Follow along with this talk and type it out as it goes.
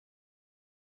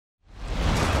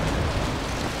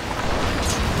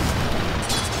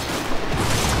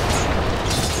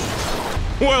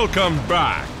Welcome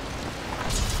back.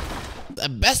 The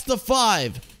best of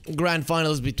 5 grand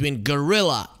finals between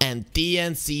Gorilla and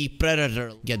TNC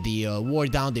Predator. Get the war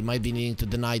down. They might be needing to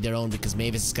deny their own because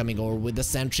Mavis is coming over with the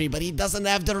sentry, but he doesn't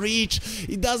have the reach.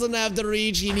 He doesn't have the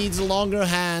reach. He needs longer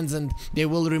hands, and they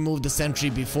will remove the sentry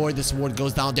before this ward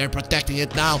goes down. They're protecting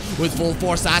it now with full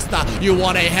force. Asta, you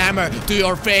want a hammer to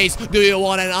your face? Do you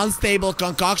want an unstable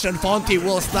concoction? Fonty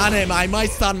will stun him. I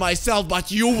might stun myself,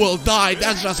 but you will die.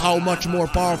 That's just how much more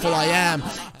powerful I am.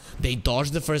 They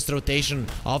dodged the first rotation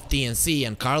of TNC,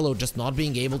 and Carlo just not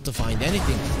being able to find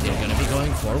anything. They're gonna be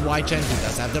going for White. He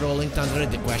does have the Rolling Thunder.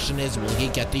 The question is, will he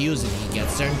get to use it? He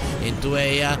gets turned into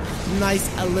a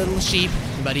nice little sheep,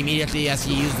 but immediately as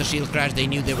he used the shield crash, they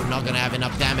knew they were not gonna have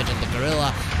enough damage. And the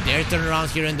Gorilla, their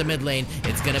turnaround here in the mid lane,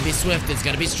 it's gonna be swift, it's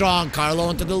gonna be strong. Carlo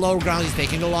into the low ground, he's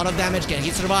taking a lot of damage. Can he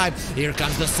survive? Here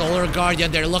comes the Solar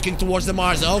Guardian. They're looking towards the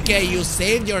Mars. Okay, you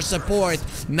saved your support.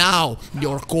 Now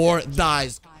your core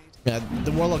dies.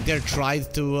 The Warlock there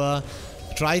tried to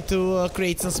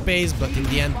create some space, but in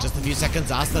the end, just a few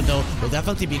seconds. Asta, though, will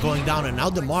definitely be going down, and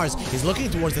now the Mars is looking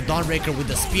towards the Dawnbreaker with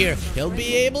the spear. He'll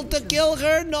be able to kill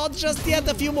her, not just yet.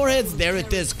 A few more hits. There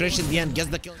it is. Krish in the end gets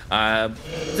the kill.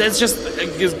 That's just,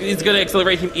 it's gonna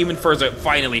accelerate him even further.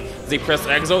 Finally, they press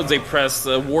Exo, they press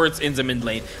wards in the mid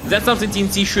lane. That's something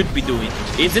TNC should be doing.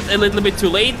 Is it a little bit too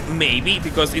late? Maybe,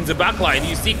 because in the back line,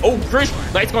 you see, oh, Krish,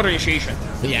 nice counter initiation.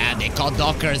 Yeah, they call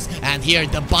Dockers, and here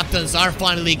the buttons are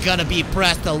finally gonna be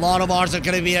pressed. A lot of ours are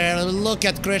gonna be there. Look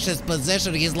at Krish's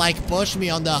position. He's like, push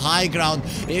me on the high ground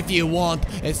if you want.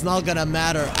 It's not gonna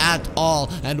matter at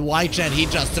all. And White, he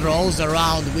just rolls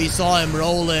around. We saw him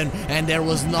roll in, and there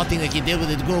was nothing that he did with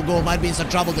it. Go might be in some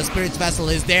trouble. The Spirit's Vessel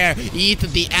is there. Eat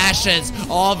the ashes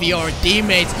of your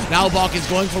teammates. Now Bok is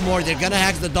going for more. They're gonna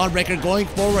hack the Dawnbreaker going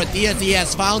forward. TNC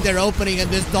has found their opening, and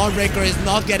this Dawnbreaker is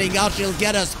not getting out. She'll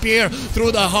get a spear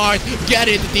through the heart. Get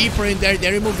it deeper in there.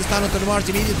 They remove the stun onto the Mars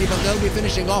immediately, but they'll be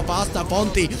finishing off. Asta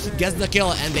Fonty gets the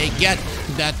kill, and they get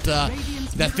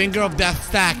that Finger of Death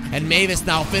stack, and Mavis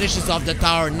now finishes off the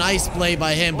tower. Nice play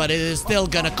by him, but it is still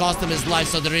gonna cost him his life,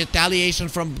 so the retaliation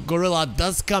from Gorilla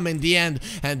does come in the end,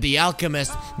 and the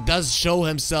Alchemist does show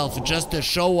himself just to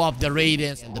show off the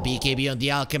radiance, and the BKB on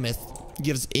the Alchemist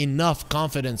gives enough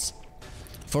confidence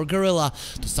for Gorilla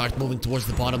to start moving towards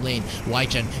the bottom lane.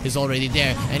 Whitechen is already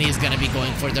there, and he's gonna be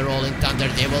going for the Rolling Thunder.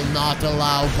 They will not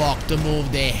allow Bok to move.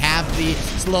 They have the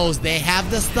slows, they have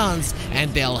the stuns,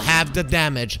 and they'll have the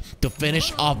damage to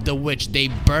finish off the Witch. They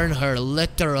burn her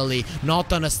literally,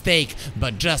 not on a stake,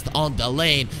 but just on the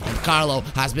lane. And Carlo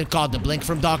has been caught. The blink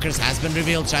from Dockers has been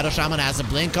revealed. Shadow Shaman has a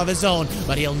blink of his own,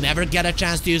 but he'll never get a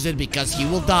chance to use it because he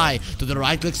will die to the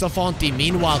right clicks of Fonty.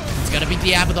 Meanwhile, it's gonna be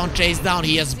the Abaddon chase down.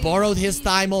 He has borrowed his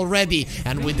time already,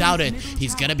 and without it,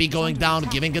 he's gonna be going down,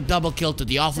 giving a double kill to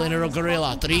the offlaner of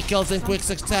Gorilla. 3 kills in quick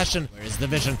succession. Where is the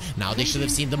vision? Now they should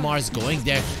have seen the Mars going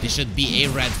there. They should be a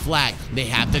red flag. They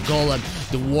have the Golem.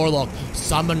 The Warlock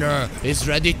Summoner is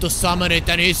ready to summon it,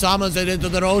 and he summons it into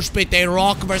the Roche pit. A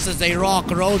rock versus a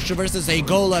rock. Roche versus a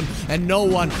Golem, and no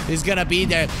one is gonna be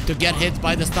there to get hit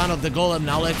by the stun of the Golem.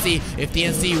 Now let's see if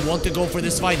TNC want to go for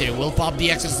this fight. They will pop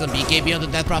the Exorcism. BKB on the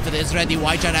Death Prophet is ready.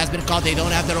 White Shot has been caught. They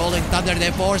don't have the Rolling Thunder.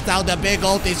 They forced out the big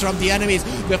ultis from the enemies.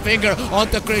 The Finger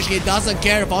onto Krish. He doesn't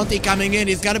care. Fonty coming in.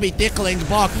 He's gonna be tickling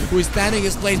Bok, who is standing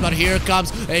his place, but here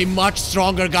comes a much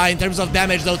stronger guy in terms of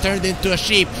damage, though turned into a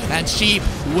sheep, and sheep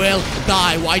will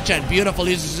die. White Chat, beautiful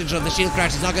usage of the shield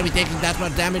crash. He's not gonna be taking that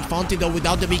much damage. Fonty, though,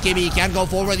 without the BKB, he can't go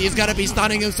forward. He's gonna be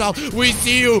stunning himself. We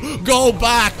see you go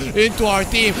back into our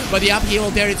team, but the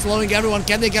upheaval there, it's slowing everyone.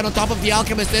 Can they get on top of the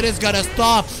Alchemist? It is gonna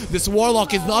stop. This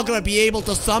Warlock is not gonna be able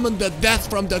to summon the death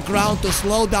from the ground to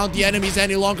slow down the enemies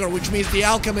any longer, which means the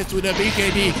Alchemist with a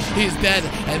BKB, he's dead.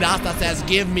 And Asta says,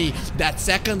 give me that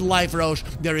second life, Roche.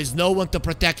 There is no one to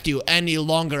protect you any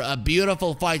longer. A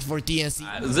beautiful fight for TNC.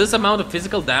 This amount of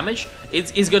physical damage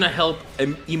is gonna help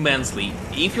immensely.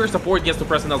 If your support gets to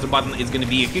press another button, it's gonna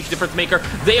be a huge difference maker.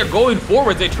 They are going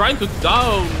forward. They're trying to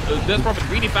down Death Prophet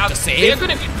really fast. They are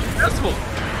gonna be successful.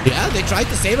 Yeah, they tried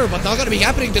to save her, but not gonna be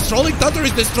happening. This Rolling Thunder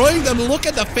is destroying them. Look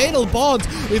at the Fatal Bonds.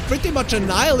 It pretty much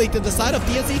annihilated the side of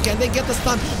TNC. Can they get the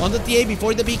stun on the TA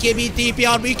before the BKB? TP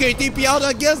out, BK TP out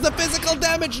against the physical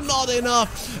damage. Not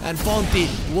enough. And Fonty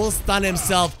will stun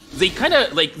himself. They kind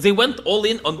of, like, they went all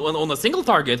in on a single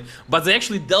target, but they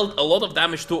actually dealt a lot of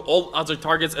damage to all other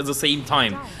targets at the same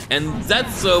time. And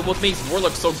that's what makes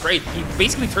Warlock so great. He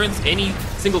basically turns any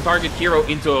single target hero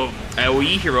into a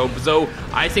AoE hero, so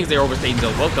I think they're overstaying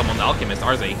their welcome on the Alchemist,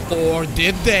 are they? Or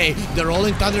did they? The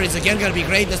Rolling Thunder is again gonna be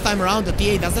great this time around. The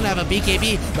TA doesn't have a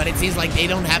BKB, but it seems like they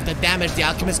don't have the damage. The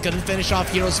Alchemist couldn't finish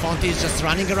off heroes. Fonte is just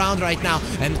running around right now,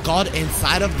 and caught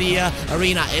inside of the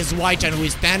arena is Whitechan, who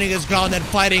is standing his ground and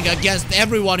fighting against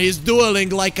everyone. He's dueling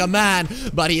like a man,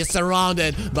 but he is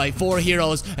surrounded by 4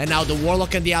 heroes, and now the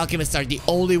Warlock and the Alchemist are the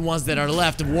only ones that are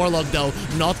left. Warlock, though,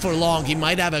 not for long. He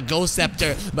might have a Ghost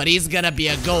Scepter, but he's gonna be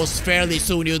a ghost fairly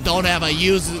soon. You don't have to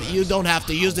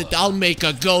use it. I'll make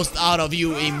a ghost out of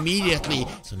you immediately.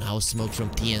 So now smoke from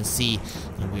TNC,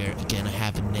 and we're gonna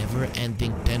have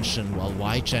never-ending tension while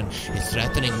Whitechan is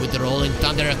threatening with the Rolling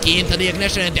Thunder. A key into the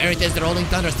ignition, and there it is, the Rolling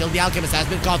Thunder. Still the Alchemist has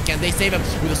been caught. Can they save him?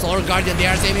 With the Solar Guardian, they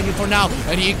are saving him for now,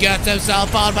 and he gets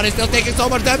himself out, but he's still taking so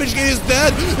much damage. He is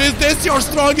dead. Is this your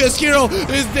strongest hero?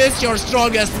 Is this your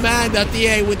strongest man? The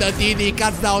TA with the DD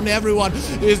cuts down everyone.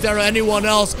 Is there anyone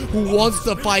else who wants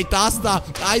to fight Asta?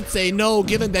 I'd say no,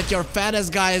 given that your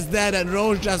fattest guy is dead, and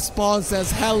Roche just spawns,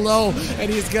 says hello,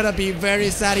 and he's gonna be very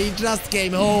sad. He just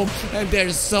came home, and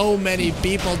there's so many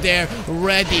people there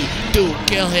ready to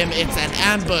kill him. It's an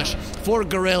ambush for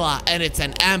Gorilla, and it's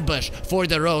an ambush for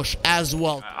the Roche as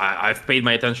well. I've paid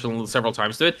my attention several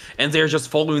times to it, and they're just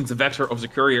following the vector of the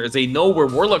courier. They know where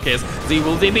Warlock is.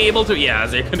 Will they be able to? Yeah,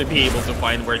 they're gonna be able to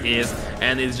find where he is,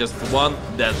 and it's just one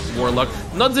dead Warlock.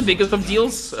 Not the biggest of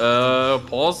deals.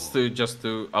 Pause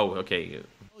to oh, okay.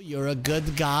 You're a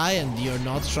good guy, and you're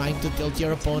not trying to tilt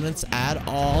your opponents at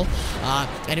all.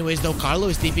 Anyways, though, Carlo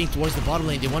is TPing towards the bottom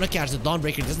lane. They want to catch the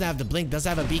Dawnbreaker. Doesn't have the blink, does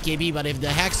have a BKB, but if the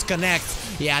Hex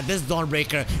connects, yeah, this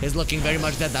Dawnbreaker is looking very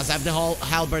much dead. Does have the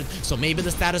halberd, so maybe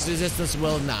the status resistance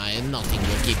will... Nah, nothing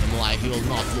will keep him alive. He will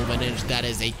not move an inch. That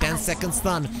is a 10-second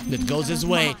stun that goes his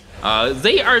way.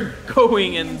 They are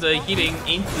going and hitting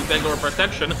into the backdoor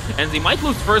protection, and they might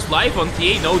lose first life on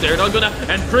TA. No, they're not gonna,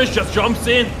 and Chris just jumps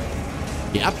in.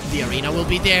 Yep, the arena will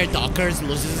be there. Dockers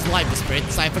loses his life. The Spirit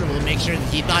Cypher will make sure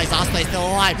that he dies. Asta is still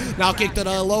alive. Now kicked to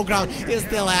the low ground. He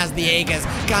still has the Aegis.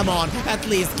 Come on, at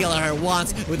least kill her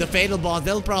once. With the Fatal Boss,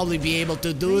 they'll probably be able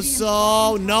to do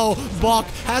so. No, Bok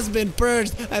has been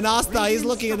purged, and Asta is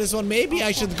looking at this one. Maybe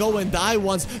I should go and die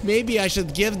once. Maybe I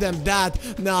should give them that.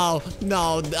 No,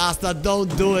 Asta,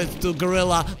 don't do it to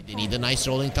Gorilla. They need a nice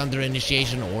Rolling Thunder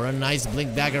initiation or a nice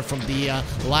Blink Dagger from the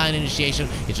Lion initiation.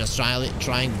 He's just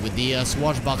trying with the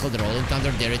Swashbuckle, the Rolling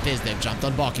Thunder. There it is. They've jumped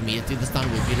on Bok. Immediately the stun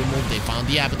will be removed. They found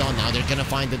the Abaddon. Now they're gonna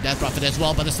find the Death Prophet as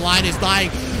well. But this Lion is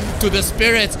dying to the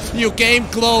spirits. You came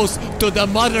close to the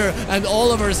mother and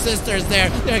all of her sisters there.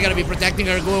 They're gonna be protecting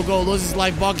her. Go loses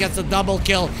life. Bok gets a double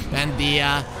kill, and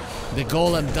the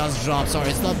golem does drop. Sorry,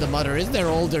 it's not the mother, it's their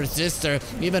older sister.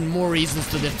 Even more reasons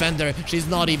to defend her. She's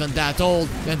not even that old.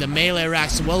 And the melee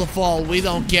racks will fall. We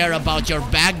don't care about your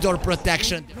backdoor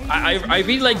protection. I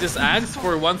really like this axe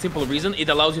for one simple reason. It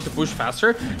allows you to push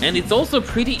faster, and it's also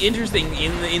pretty interesting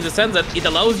in the sense that it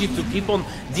allows you to keep on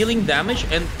dealing damage,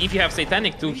 and if you have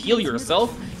Satanic, to heal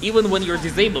yourself even when you're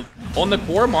disabled. On the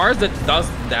core Mars that does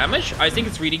damage, I think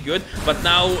it's really good, but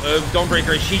now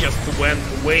Dawnbreaker, she just went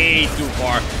way too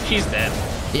far. She's dead.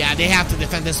 Yeah, they have to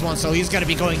defend this one, so he's gonna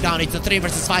be going down. It's a 3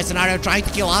 versus 5 scenario, trying to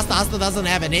kill Asta. Asta doesn't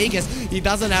have an Aegis, he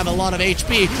doesn't have a lot of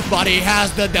HP, but he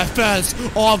has the defense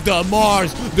of the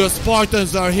Mars. The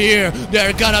Spartans are here.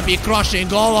 They're gonna be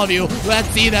crushing all of you. Let's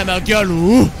see them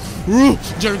again.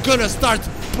 They're gonna start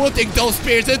putting those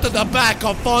spears into the back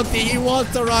of Fonte. He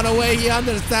wants to run away. He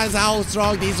understands how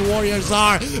strong these warriors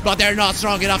are, but they're not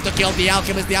strong enough to kill the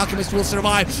Alchemist. The Alchemist will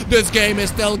survive. This game is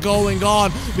still going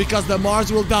on because the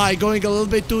Mars will die, going a little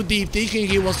bit too deep, thinking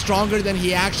he was stronger than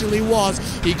he actually was.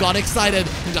 He got excited,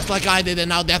 just like I did, and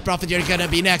now Death Prophet, you're gonna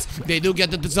be next. They do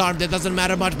get the disarm. That doesn't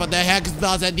matter much, but the Hex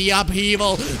does, and the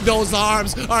upheaval. Those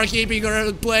arms are keeping her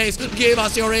in place. Give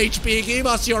us your HP, give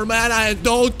us your mana, and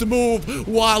don't move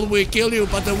while we kill you.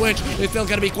 But the Witch is still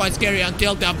gonna be quite scary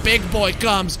until the big boy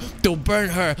comes to burn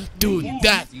her to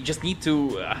death. You just need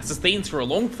to sustain through a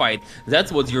long fight.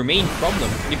 That's what's your main problem.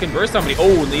 You can burst somebody.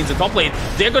 Oh, in the top lane,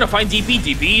 they're gonna find DP.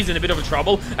 DP is in a bit of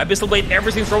trouble. Abyssal Blade,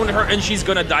 everything thrown at her, and she's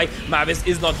gonna die. Mavis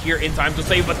is not here in time to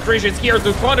save, but Krish is here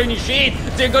to counter initiate.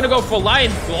 They're gonna go for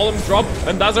Lion. Golem drop,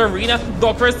 and does Arena.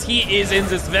 Dockers, he is in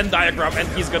this Venn diagram, and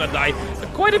he's gonna die.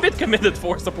 Quite a bit committed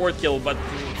for support kill, but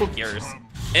who cares?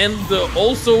 And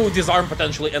also disarm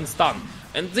potentially and stun.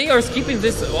 And they are skipping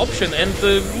this option, and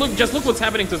look what's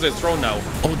happening to the throne now.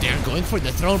 Oh, they're going for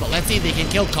the throne, but let's see if they can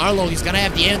kill Carlo. He's gonna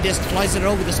have the end disc twice in a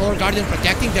row with the Solar Guardian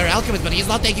protecting their Alchemist, but he's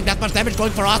not taking that much damage.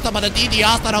 Going for Asta, but the DD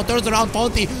Asta now turns around.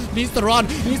 Fonty needs to run,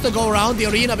 needs to go around the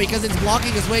arena because it's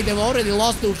blocking his way. They've already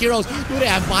lost 2 heroes. Do they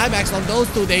have buybacks on those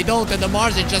 2? They don't, and the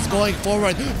Mars is just going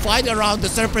forward. Fight around the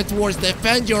Serpent Wars,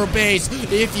 defend your base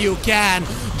if you can.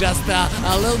 Just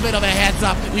a little bit of a heads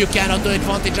up, you cannot do it.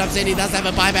 Fonty jumps in, he does have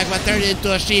a buyback, but turned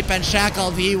into a sheep and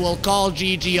shackled. He will call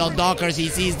GG on Dockers. He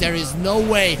sees there is no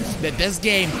way that this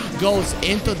game goes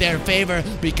into their favor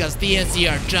because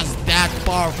TNC are just that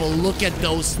powerful. Look at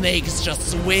those snakes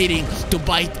just waiting to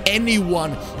bite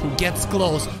anyone who gets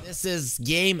close. This is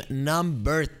game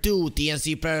number 2.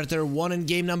 TNC Predator won in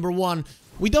game number 1.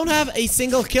 We don't have a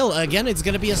single kill. Again, it's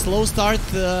gonna be a slow start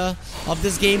of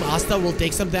this game. Asta will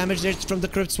take some damage there from the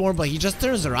Crypt Swarm, but he just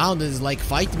turns around and is like,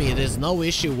 fight me. There's no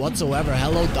issue whatsoever.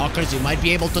 Hello, Dockers, you might be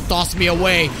able to toss me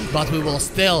away, but we will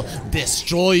still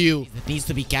destroy you. It needs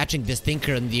to be catching this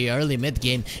Tinker in the early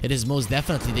mid-game. It is most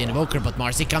definitely the Invoker, but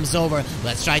Marcy comes over.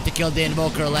 Let's try to kill the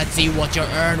Invoker. Let's see what your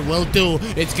urn will do.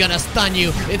 It's gonna stun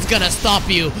you, it's gonna stop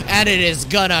you, and it is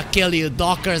gonna kill you.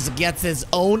 Dockers gets his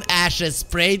own ashes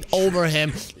sprayed over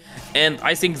him. And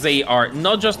I think they are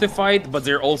not justified, but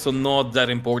they're also not that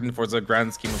important for the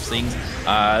grand scheme of things.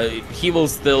 He will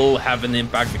still have an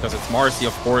impact because it's Marcy,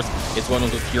 of course. It's one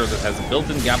of those heroes that has a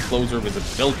built-in gap closer with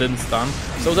a built-in stun.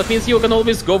 So that means you can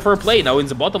always go for a play. Now in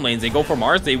the bottom lane, they go for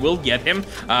Mars, they will get him.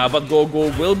 But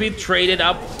Gogo will be traded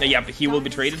up. Yep, he will be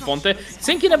traded. Fonte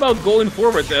thinking about going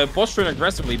forward, posturing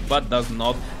aggressively, but does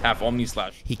not have Omni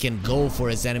Slash. He can go for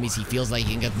his enemies. He feels like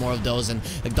he can get more of those. And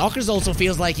Dockers also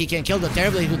feels like he can kill the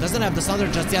Terribly, who doesn't have the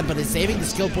Thunder just yet, but is saving the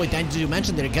skill point. And you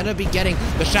mentioned they're gonna be getting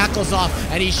the shackles off,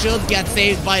 and he should get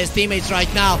saved by his teammates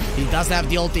right now. He does have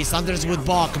the ulti. Thunders with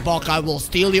Bok. Bok, I will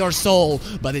steal your soul,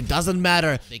 but it doesn't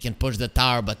matter. They can push the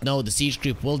tower, but no, the siege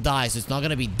creep will die, so it's not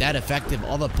gonna be that effective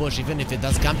of a push, even if it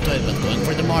does come to it. But going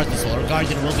for the Mars, the Solar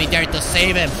Guardian will be there to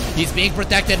save him. He's being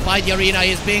protected by the arena.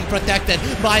 He's being protected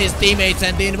by his teammates,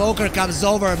 and the Invoker comes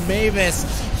over. Mavis,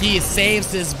 he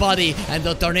saves his buddy, and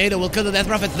the Tornado will kill the Death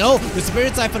Prophet. No, the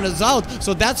Spirit Siphon is out,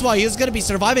 so that's why he's gonna be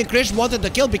surviving. Krish wanted the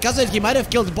kill because he might have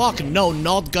killed Bok. No,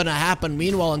 not gonna happen.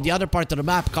 Meanwhile, on the other part of the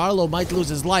map, Carlo might lose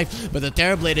his life, but the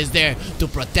Terrorblade is there to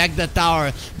protect the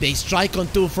tower. They strike on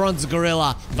 2 fronts,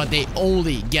 Gorilla, but they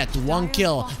only get 1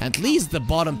 kill. At least the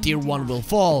bottom tier 1 will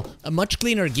fall. A much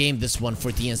cleaner game, this one,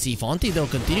 for TNC. Fonty, though,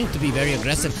 continuing to be very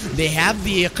aggressive. They have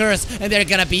the curse, and they're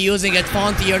gonna be using it.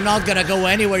 Fonty, you're not gonna go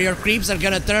anywhere. Your creeps are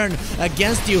gonna turn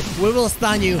against you. We will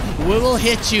stun you, we will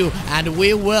hit you, and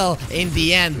we will, in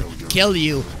the end, kill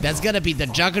you. That's gonna be the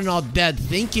Juggernaut dead,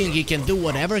 thinking he can do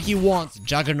whatever he wants.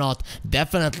 Juggernaut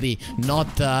definitely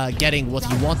not getting what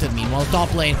he wanted. Meanwhile,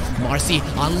 top lane, Marcy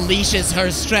unleashes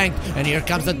her strength, and here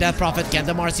comes the Death Prophet. Can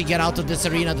the Marcy get out of this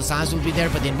arena? The Silence will be there,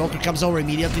 but the Invoker comes over,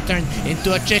 immediately turned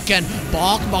into a chicken.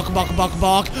 Bok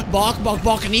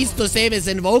needs to save his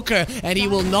Invoker, and he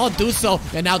will not do so.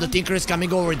 And now the Tinker is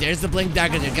coming over. There's the Blink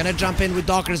Dagger. They're gonna jump in with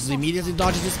Dockers. Immediately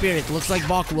dodges the Spirit. Looks like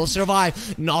Bok will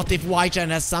survive. Not if Waichan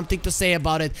has something to say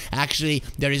about it. Actually,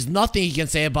 there is nothing he can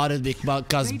say about it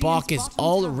because Bok is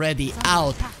already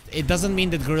out. It doesn't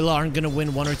mean that Gorilla aren't gonna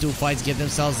win 1 or 2 fights, give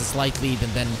themselves a slight lead,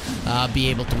 and then be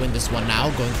able to win this one. Now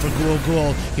going for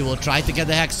Guo. He will try to get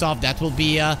the Hex off. That will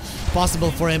be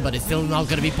possible for him, but it's still not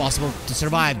gonna be possible to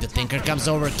survive. The Tinker comes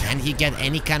over. Can he get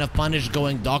any kind of punish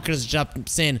going? Dockers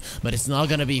jumps in, but it's not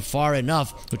gonna be far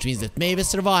enough, which means that Mavis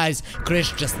survives.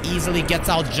 Krish just easily gets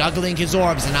out, juggling his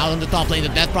orbs, and out on the top lane, the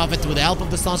Death Prophet, with the help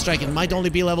of the Sunstrike, it might only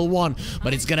be level 1,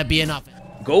 but it's gonna be enough.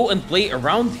 Go and play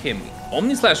around him.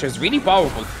 Omni Slash is really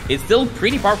powerful. It's still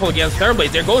pretty powerful against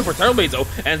Terrorblades. They're going for Terrorblades though,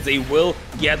 and they will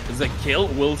get the kill.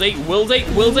 Will they? Will they?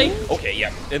 Will they? Okay,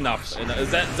 yeah, enough.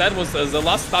 That was the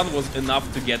last stun was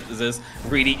enough to get this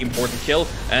really important kill,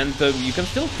 and you can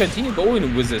still continue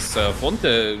going with this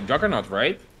Fonte Juggernaut,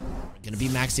 right? Gonna be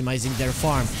maximizing their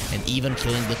farm and even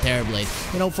killing the Terrorblade.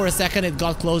 You know, for a second it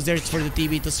got close there for the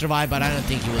TV to survive, but I don't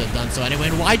think he would have done so anyway.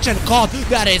 And Waichan caught.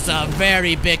 That is a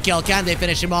very big kill. Can they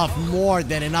finish him off? More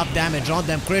than enough damage on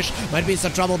them. Krish might be in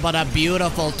some trouble, but a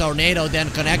beautiful Tornado then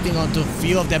connecting onto a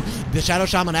few of them. The Shadow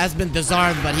Shaman has been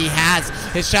disarmed, but he has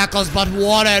his shackles. But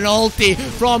what an ulti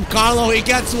from Carlo. He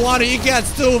gets 1, he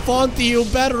gets 2. Fonty, you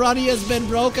better run. He has been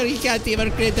broken. He can't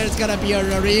even create. There's gonna be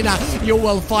an arena. You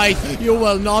will fight. You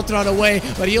will not run away,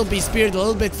 but he'll be speared a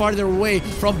little bit farther away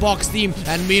from Box Team.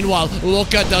 And meanwhile,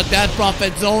 look at the Death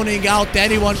Prophet zoning out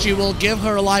anyone. She will give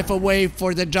her life away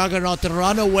for the Juggernaut to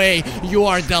run away. You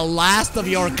are the last of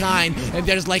your kind, and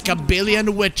there's like a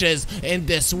billion witches in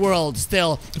this world.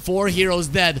 Still, 4 heroes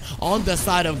dead on the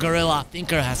side of Gorilla.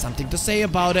 Tinker has something to say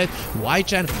about it.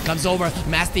 Wai-Chen comes over,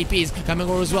 mass TPs coming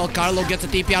over as well. Carlo gets a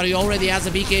TP out. He already has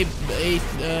a BK,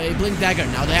 a Blink Dagger.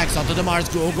 Now the Hex onto the Mars.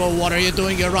 Go, what are you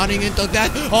doing? You're running into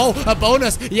that. Oh, a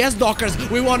bonus. Yes, Dockers,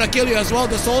 we want to kill you as well.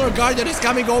 The Solar Guardian is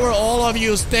coming over. All of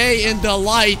you stay in the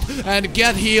light and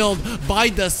get healed by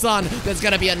the sun. That's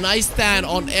gonna be a nice stand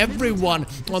on everyone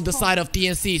on the side of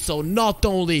TNC. So not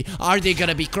only are they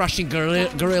gonna be crushing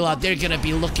Gorilla, they're gonna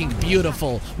be looking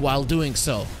beautiful while doing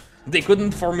so. They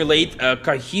couldn't formulate a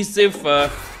cohesive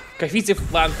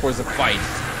plan for the fight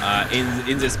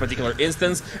in this particular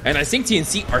instance, and I think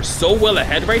TNC are so well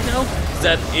ahead right now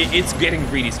that it's getting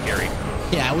really scary.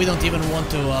 Yeah, we don't even want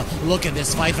to look at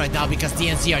this fight right now because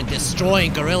TNC are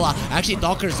destroying Gorilla. Actually,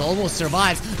 Dockers almost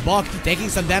survives. Bok taking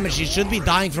some damage. He should be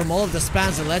dying from all of the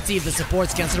spams, and let's see if the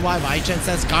supports can survive. Wai-Chen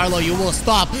says, Carlo, you will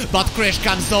stop, but Krish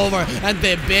comes over, and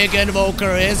the big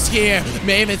Invoker is here.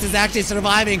 Mavis is actually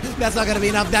surviving. That's not going to be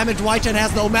enough damage. Wai-Chen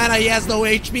has no mana, he has no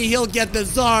HP. He'll get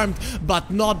disarmed,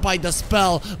 but not by the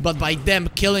spell, but by them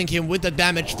killing him with the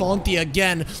damage. Fonty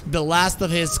again, the last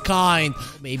of his kind.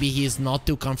 Maybe he's not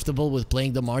too comfortable with playing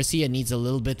the Marcy and needs a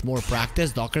little bit more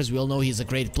practice. Dockers, we all know he's a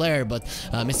great player, but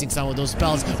missing some of those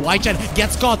spells. Wai-Chen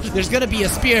gets caught. There's gonna be a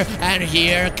spear, and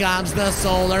here comes the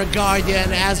Solar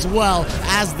Guardian as well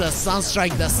as the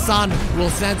Sunstrike. The sun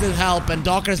will send his help, and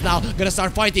Dockers now gonna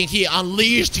start fighting. He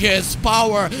unleashed his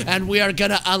power, and we are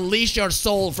gonna unleash your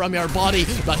soul from your body.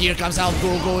 But here comes Help.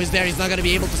 Go is there. He's not gonna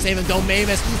be able to save him though.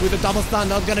 Mavis with the double stun,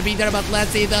 not gonna be there, but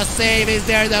let's see. The save is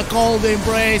there. The cold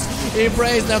embrace.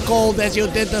 Embrace the cold as you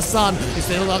did the sun. It's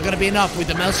still not gonna be enough. With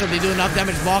the Maelstrom, they do enough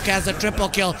damage. Bok has a triple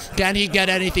kill. Can he get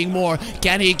anything more?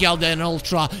 Can he get an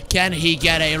Ultra? Can he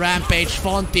get a Rampage?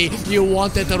 Fonty, you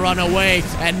wanted to run away,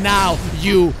 and now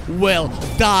you will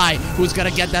die. Who's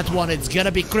gonna get that one? It's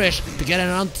gonna be Krish to get an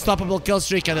unstoppable kill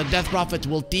streak, and the Death Prophet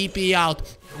will TP out.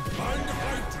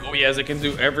 Oh yes, they can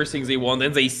do everything they want,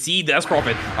 and they see Death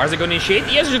Prophet. Are they gonna initiate?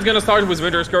 Yes, they're just gonna start with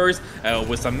Winter's Curse,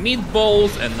 with some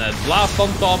meatballs and a blast on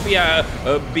top. Yeah,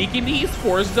 BKB is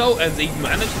forced though, and they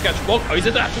managed to catch Bok. Or is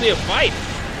it actually a fight?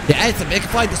 Yeah, it's a big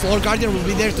fight. The Solar Guardian will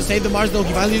be there to save the Mars though.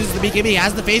 He finally uses the BKB. He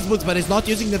has the phase boots, but he's not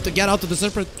using them to get out of the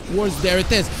Serpent Wars. There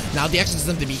it is. Now the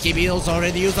Exorcism, the BKB is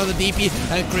already used on the DP,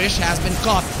 and Krish has been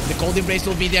caught. The Cold Embrace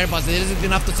will be there, but it isn't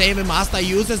enough to save him. Asta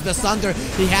uses the Sunder.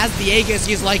 He has the Aegis.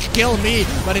 He's like, kill me,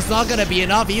 but it's not gonna be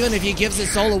enough. Even if he gives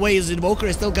his soul away, his Invoker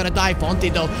is still gonna die.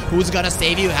 Fonty though, who's gonna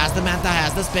save you? Has the Manta,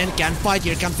 has the spin, can fight.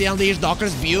 Here comes the Unleash.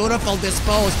 Dockers, beautiful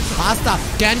dispose. Asta,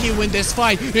 can he win this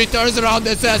fight? He turns around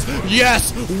and says,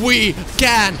 yes, we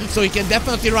can. So he can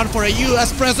definitely run for a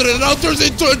US president. Now turns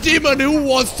into a demon who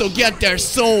wants to get their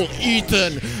soul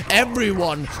eaten.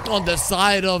 Everyone on the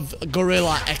side of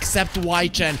Gorilla except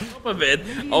Wai-Chen. Of it,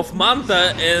 of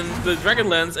Manta and the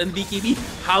Dragonlance and BKB.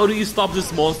 How do you stop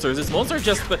this monster? This monster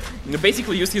just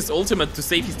basically used his ultimate to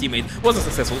save his teammate. Wasn't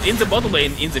successful. In the bottom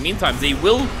lane, in the meantime, they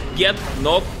will get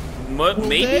not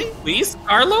maybe, please,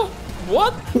 Carlo?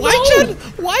 What?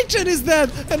 Wai-Chen is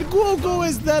dead, and Guogo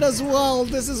is dead as well.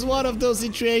 This is one of those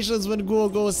situations when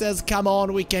Guogo says, come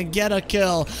on, we can get a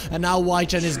kill. And now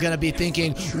Wai-Chen is gonna be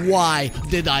thinking, why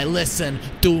did I listen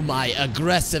to my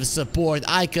aggressive support?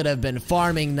 I could have been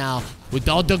farming now.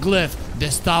 Without the glyph,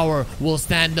 this tower will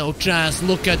stand no chance.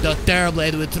 Look at the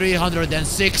Terrorblade with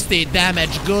 360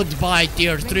 damage. Goodbye,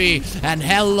 tier 3. And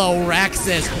hello,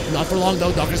 Raxus. Not for long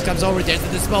though. Dockers comes over. There's the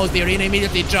dispose. The arena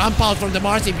immediately jump out from the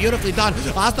Marcy. Beautifully done.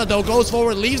 Asta though goes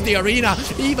forward, leaves the arena.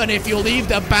 Even if you leave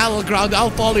the battleground,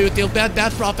 I'll follow you till that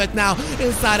Death Prophet now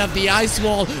inside of the ice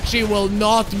wall. She will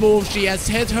not move. She has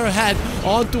hit her head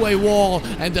onto a wall,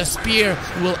 and the spear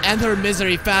will end her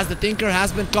misery fast. The Tinker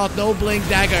has been caught. No Blink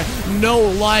Dagger. No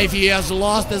life. He has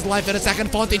lost his life in a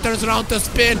second. Fonty turns around to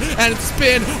spin and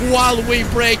spin while we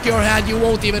break your head. You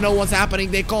won't even know what's happening.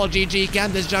 They call GG.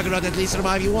 Can this Juggernaut at least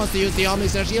survive? He wants to use the Omni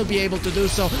Surge. He'll be able to do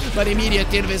so, but immediate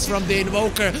invis from the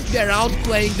Invoker. They're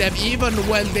outplaying them even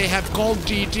when they have called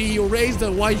GG. You raise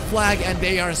the white flag and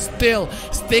they are still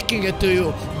sticking it to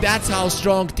you. That's how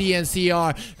strong TNC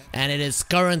are. And it is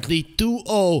currently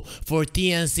 2-0 for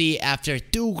TNC after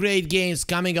 2 great games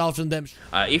coming out from them.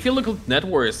 If you look at net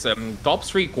worth, top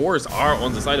 3 cores are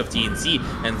on the side of TNC,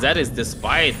 and that is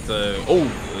despite...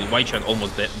 White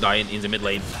almost dying in the mid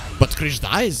lane. But Krish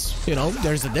dies, you know,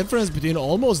 there's a difference between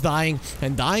almost dying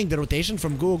and dying. The rotation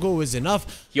from Go is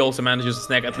enough. He also manages to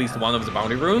snag at least one of the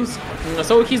bounty runes,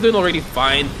 so he's doing already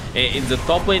fine. In the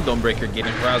top lane, Dawnbreaker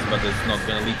getting crashed, but it's not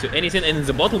gonna lead to anything. And in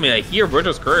the bottom lane, I hear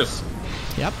Virtue's Curse.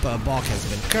 Yep, Bok has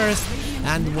been cursed,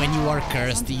 and when you are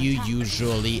cursed, you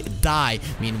usually die.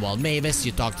 Meanwhile, Mavis,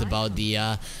 you talked about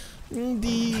the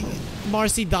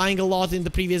Marcy dying a lot in the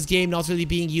previous game, not really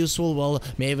being useful. Well,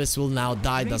 Mavis will now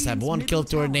die, does have 1 kill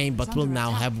to her name, but will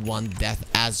now have 1 death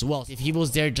as well. If he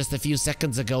was there just a few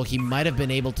seconds ago, he might have been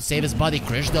able to save his buddy.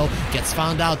 Krish, though, gets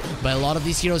found out by a lot of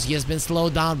these heroes. He has been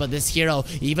slowed down, but this hero,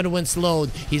 even when slowed,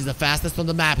 he's the fastest on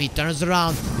the map. He turns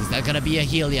around. Is that gonna be a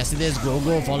heal? Yes, it is. Go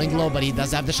falling low, but he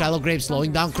does have the Shallow Grave,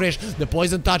 slowing down Krish. The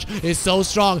Poison Touch is so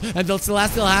strong, and the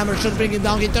Celestial Hammer should bring him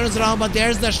down. He turns around, but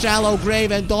there's the Shallow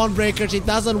Grave, and Dawnbreaker, she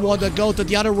doesn't want to go to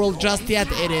the other world just yet.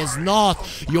 It is not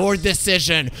your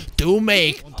decision to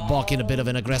make. Bok in a bit of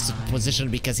an aggressive position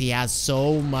because he has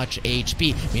so much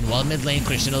HP. Meanwhile, mid lane,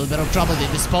 Krish in a little bit of trouble. They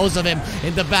dispose of him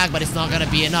in the back, but it's not going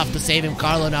to be enough to save him.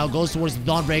 Carlo now goes towards the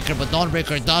Dawnbreaker, but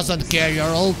Dawnbreaker doesn't care. Your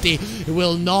ulti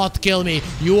will not kill me.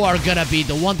 You are going to be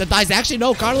the one that dies. Actually,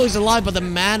 no, Carlo is alive, but the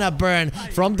mana burn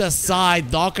from the side.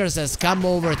 Dockers has come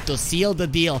over to seal the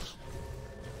deal.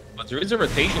 But there is a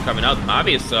rotation coming out.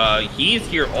 Mavis, he's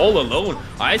here all alone.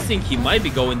 I think he might be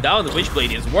going down. The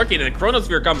Witchblade is working, and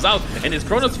Chronosphere comes out, and his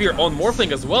Chronosphere on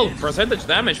Morphling as well. Percentage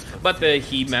damage, but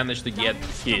he managed to get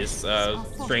his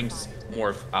Strength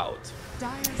Morph out.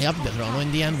 Yep, the Chrono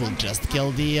in the end will just kill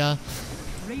the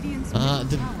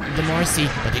Marcy,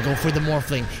 but they go for the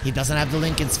Morphling. He doesn't have the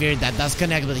Lincoln Sphere. That does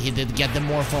connect, but he did get the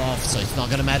Morph off, so it's not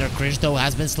gonna matter. Krish, though,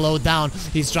 has been slowed down.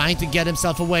 He's trying to get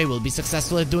himself away. Will be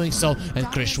successful at doing so, and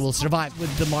Krish will survive.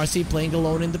 With the Marcy playing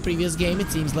alone in the previous game,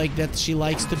 it seems like that she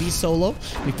likes to be solo.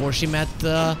 Before she met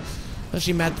the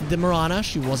Mirana,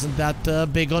 she wasn't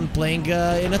that big on playing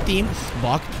in a team.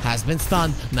 Bok has been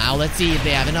stunned. Now let's see if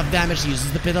they have enough damage. He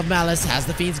uses the Pit of Malice, has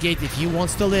the Fiend's Gate if he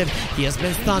wants to live. He has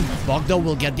been stunned. Bok, though,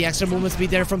 will get the extra movement speed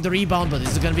there from the rebound, but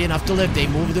this is going to be enough to live. They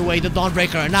moved away the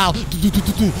Dawnbreaker, and now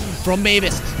from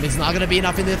Mavis. It's not going to be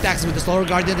enough in the attacks with the Slower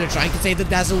Guardian. They're trying to save the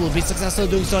Dazzle. Will be successful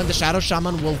doing so, and the Shadow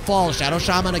Shaman will fall. Shadow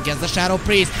Shaman against the Shadow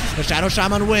Priest. The Shadow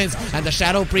Shaman wins, and the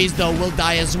Shadow Priest, though, will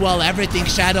die as well. Everything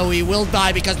shadowy will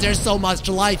die because there's so much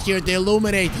light here. They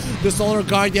illuminate the Solar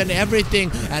Guardian,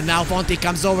 everything, and now Fonty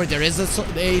comes over. There is a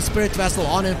Spirit Vessel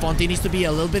on him. Fonty needs to be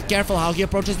a little bit careful how he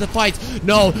approaches the fight.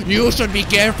 No, you should be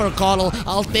careful, Coddle.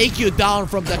 I'll take you down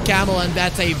from the camel, and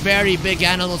that's a very big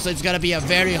animal, so it's gonna be a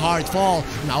very hard fall.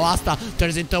 Now Asta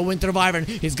turns into a Winter Wyvern.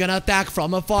 He's gonna attack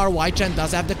from afar. White Chen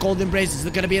does have the Cold Embrace. Is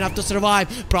it gonna be enough to survive?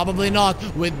 Probably not.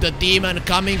 With the demon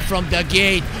coming from the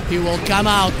gate, he will come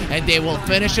out, and they will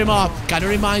finish him off. Kinda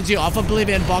reminds you of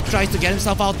Oblivion. Bok tries to get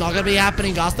himself out. Not gonna be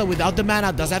happening. Asta without the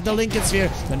mana does have the Lincoln Sphere,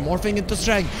 and morphing into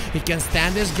strength, he can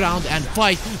stand his ground and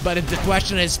fight, but the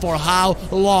question is for how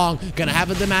long. Gonna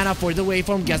have the mana for the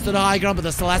waveform, gets to the high ground, but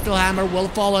the Celestial Hammer will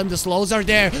follow him. The slows are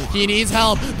there. He needs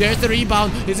help. There's the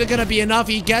rebound. Is it gonna be enough?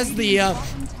 He gets the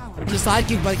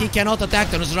sidekick, but he cannot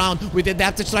attack. Turns around with the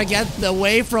Adaptive Strike. Get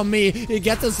away from me. He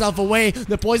gets himself away.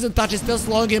 The Poison Touch is still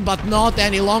slowing him, but not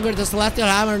any longer. The Celestial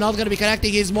Hammer not going to be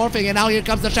connecting. He's morphing, and now here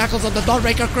comes the Shackles of the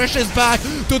Dawnbreaker. Krish is back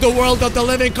to the world of the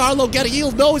living. Carlo get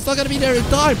healed. No, it's not going to be there in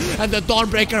time. And the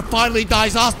Dawnbreaker finally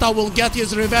dies. Asta will get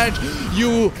his revenge.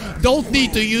 You don't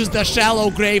need to use the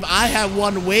Shallow Grave. I have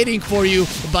one waiting for you,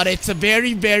 but it's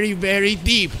very, very, very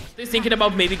deep. He's thinking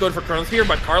about maybe going for Chronosphere,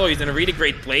 but Carlo is in a really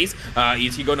great place.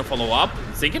 Is he going to follow up?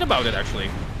 Thinking about it, actually.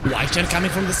 White Chen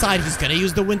coming from the side. He's gonna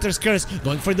use the Winter's Curse.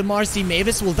 Going for the Marcy.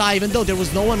 Mavis will die, even though there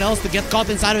was no one else to get caught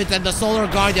inside of it. And the Solar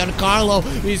Guardian, Carlo,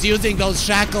 is using those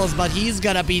shackles, but he's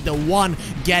gonna be the one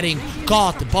getting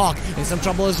caught. Bok in some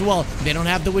trouble as well. They don't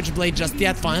have the Witchblade just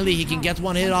yet. Finally, he can get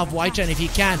one hit off White Chen if he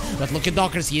can. But look at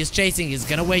Dockers. He is chasing. He's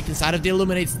gonna wait inside of the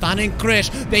Illuminate. Stunning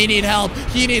Krish. They need help.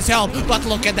 He needs help. But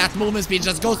look at that movement speed.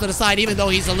 Just goes to the side. Even though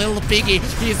he's a little piggy,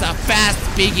 he's a fast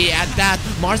piggy at that.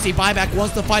 Marcy buyback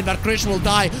wants to fight, but Krish will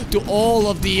die to all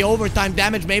of the overtime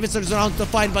damage. Mavis is around to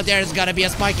fight, but there's gonna be a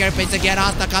spike airpace again.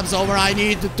 Asta comes over. I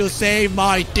need to save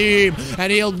my team,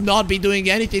 and he'll not be doing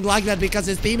anything like that because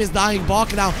his team is dying.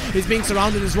 Bok now is being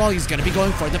surrounded as well. He's gonna be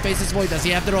going for the Faceless Void. Does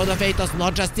he have the Road of Athos?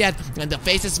 Not just yet. And the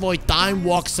Faceless Void, time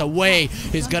walks away.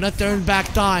 He's gonna turn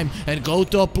back time and go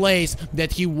to a place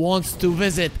that he wants to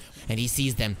visit. And he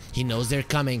sees them. He knows they're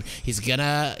coming. He's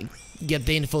gonna get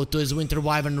the info to his Winter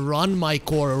Wyvern. Run, my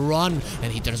core, run.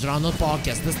 And he turns around on Paul,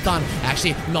 gets the stun.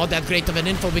 Actually, not that great of an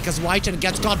info because Weichen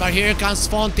gets caught, but here comes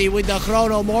Fonty with the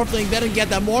Chrono. Morphling didn't get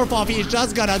the morph off, he's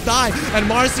just gonna die. And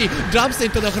Marcy jumps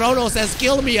into the Chrono, says,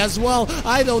 kill me as well.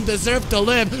 I don't deserve to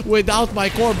live without my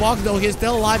core. Bok, though, he's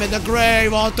still alive in the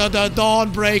grave onto the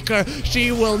Dawnbreaker.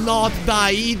 She will not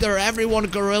die either. Everyone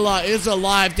Gorilla is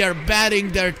alive. They're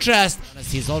batting their chest.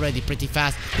 He's already pretty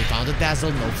fast. They found a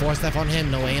Dazzle, no Force Staff on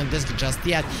him, no Aeon Disc just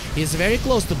yet. He's very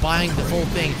close to buying the full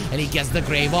thing, and he gets the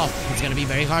grave off. It's gonna be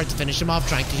very hard to finish him off,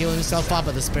 trying to heal himself up,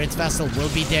 but the Spirit's Vessel will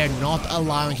be there, not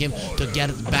allowing him to get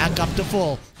back up to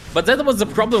full. But that was the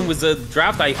problem with the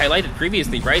draft I highlighted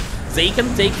previously, right? They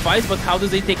can take fights, but how do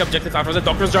they take objective after the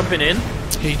Doctor's jumping in?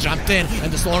 He jumped in,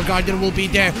 and the Solar Guardian will be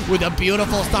there with a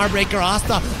beautiful Starbreaker.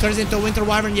 Asta turns into Winter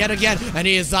Wyvern yet again, and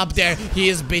he is up there. He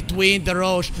is between the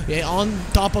Roche, on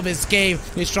top of his cave.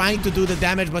 He's trying to do the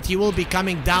damage, but he will be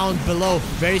coming down below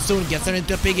very soon. Gets her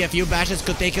into Piggy. A few bashes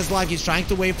could take his life. He's trying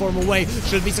to waveform away.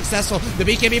 Should be successful. The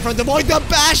BKB from the Void. The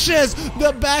bashes!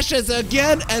 The bashes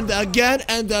again and again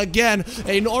and again.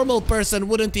 A normal person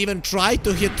wouldn't even try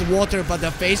to hit the water, but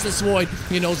the Faceless Void,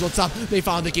 he knows what's up. They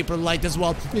found the Keeper Light as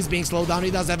well. He's being slowed down.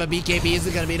 He does have a BKB. Is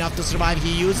it going to be enough to survive?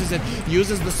 He uses it.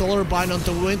 Uses the Solar Bind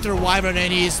onto Winter Wyvern,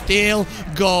 and he still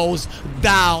goes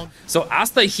down. So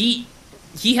Asta, he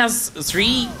has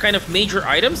 3 kind of major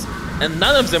items, and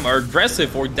none of them are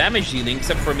aggressive or damage dealing,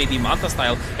 except for maybe Manta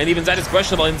style, and even that is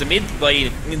questionable in the mid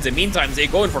lane. In the meantime, they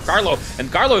go in for Carlo,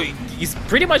 and Carlo is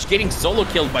pretty much getting solo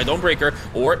killed by Dawnbreaker,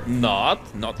 or not.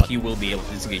 He will be able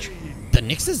to disengage. The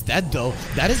Nyx is dead though.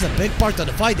 That is a big part of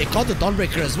the fight. They caught the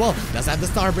Dawnbreaker as well. Does have the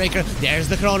Starbreaker. There's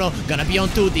the Chrono. Gonna be on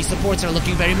 2. These supports are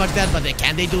looking very much dead, but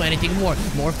can they do anything more?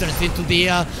 Morph turns into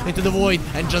the Void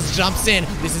and just jumps in.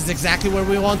 This is exactly where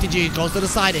we wanted you. He goes to the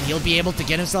side and he'll be able to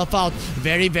get himself out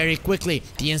very, very quickly.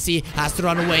 TNC has to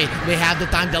run away. They have the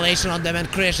time dilation on them, and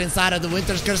Krish inside of the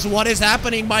Winter's Curse. What is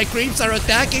happening? My creeps are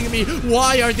attacking me.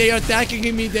 Why are they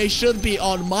attacking me? They should be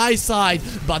on my side,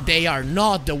 but they are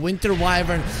not. The Winter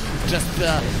Wyvern just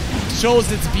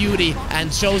shows its beauty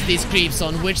and shows these creeps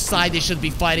on which side they should be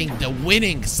fighting, the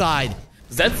winning side.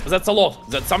 That's a lot.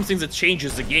 That's something that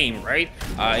changes the game, right?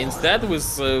 Instead,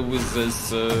 with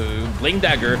this Blink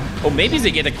Dagger, or maybe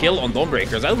they get a kill on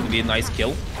Dawnbreakers. That would be a nice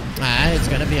kill. It's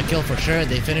gonna be a kill for sure.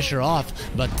 They finish her off,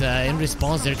 but in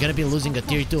response, they're gonna be losing a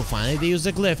tier 2. Finally, they use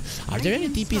a glyph. Are there any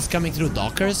TPs coming through?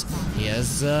 Dockers? He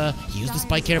used the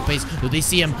Spike Carapace. Do they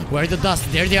see him? Where the dust?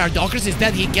 There they are. Dockers is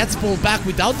dead. He gets pulled back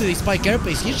without the Spike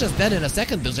Carapace. He's just dead in a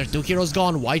second. Those are 2 heroes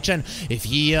gone. Weichen, if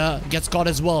he gets caught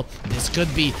as well, this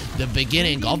could be the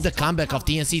beginning of the comeback of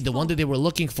TNC, the one that they were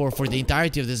looking for the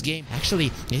entirety of this game.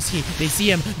 Actually, they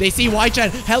see him. They see Weichen.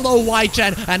 Hello,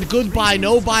 Weichen, and goodbye.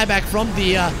 No buyback from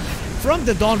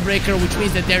the Dawnbreaker, which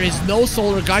means that there is no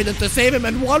Solar Guardian to save him,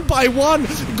 and one by one,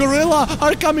 Gorilla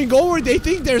are coming over. They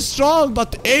think they're strong,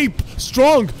 but Ape,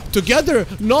 strong, together,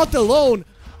 not alone.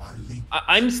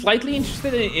 I'm slightly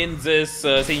interested in this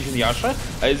Sage Yasha.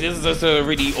 This is just a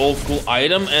really old school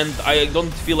item, and I don't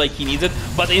feel like he needs it.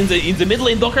 But in the mid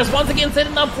lane, Dockers once again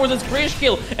setting up for this Krish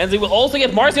kill, and they will also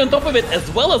get Marcy on top of it, as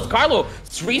well as Carlo.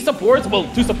 3 supports, well,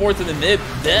 2 supports in the mid,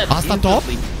 dead. Asta top.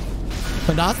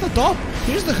 And that's the top.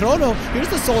 Here's the Chrono. Here's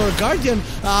the Solar Guardian.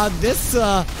 This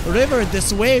river,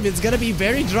 this wave, it's gonna be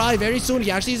very dry very soon.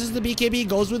 He actually uses the BKB,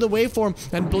 goes with the waveform,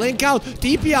 and blink out,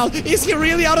 TP out. Is he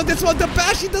really out of this one? The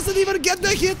bash, he doesn't even get the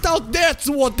hit out. That's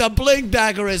what the Blink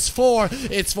Dagger is for.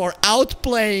 It's for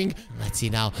outplaying. Let's see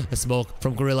now, the smoke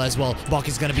from Gorilla as well. Bok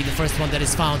is gonna be the first one that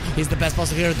is found. He's the best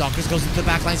possible hero. Dockers goes into the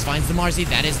backlines, finds the Marcy.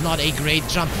 That is not a great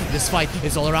jump. This fight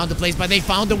is all around the place, but they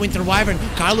found the Winter Wyvern.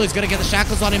 Carlo is gonna get the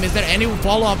shackles on him. Is there any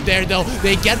follow-up there though?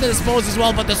 They get the dispose as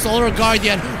well, but the Solar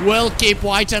Guardian will keep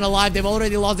Weichen alive. They've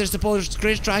already lost their supposed.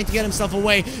 Krish trying to get himself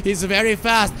away. He's very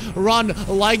fast. Run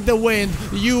like the wind.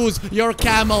 Use your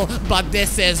camel, but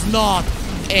this is not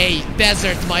a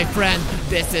desert, my friend.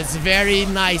 This is very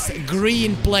nice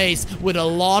green place with a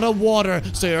lot of water,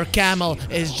 so your camel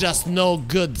is just no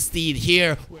good steed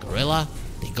here. Gorilla,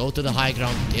 they go to the high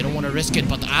ground. They don't want to risk it,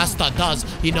 but Asta does.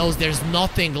 He knows there's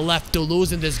nothing left to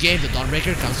lose in this game. The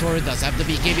Dawnbreaker comes forward, does have the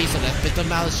BKB, so that bit of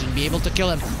malice shouldn't be able to kill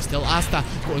him. Still Asta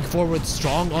going forward,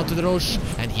 strong onto the Roche,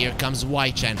 and here comes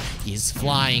Weichen. He's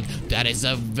flying. That is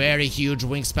a very huge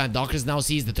wingspan. Dockers now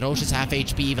sees that Roche is half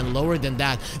HP, even lower than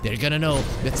that. They're gonna know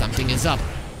that something is up.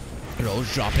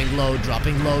 Rose dropping low,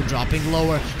 dropping low, dropping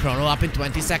lower. Chrono up in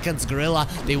 20 seconds. Gorilla,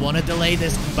 they want to delay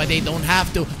this, but they don't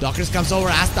have to. Dockers comes over.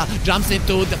 Asta jumps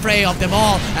into the fray of them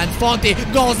all, and Fonty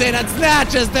goes in and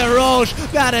snatches the Roche.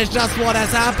 That is just what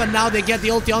has happened. Now they get the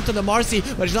ulti onto the Marcy,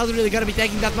 but she's not really going to be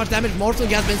taking that much damage. Morphling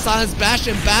has been silenced. Bash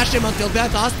him until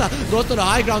death. Asta goes to the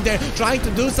high ground there, trying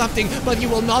to do something, but he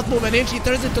will not move an inch. He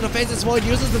turns into the Faceless Void,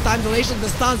 uses the time dilation, the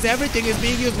stuns. Everything is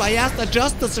being used by Asta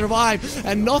just to survive,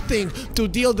 and nothing to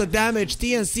deal the damage.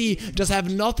 TNC just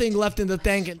have nothing left in the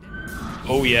tank.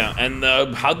 Oh yeah, and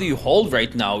how do you hold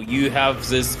right now? You have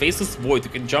this Faceless Void who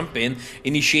can jump in,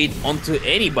 initiate onto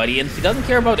anybody, and he doesn't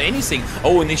care about anything.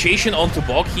 Oh, initiation onto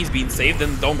Bok, he's been saved,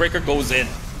 and Dawnbreaker goes in.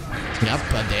 Yep,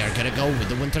 but they are gonna go with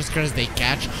the Winter's Curse. They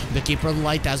catch the Keeper of the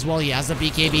Light as well. He has a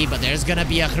BKB, but there's gonna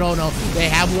be a Chrono. They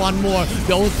have one more.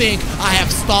 Don't think I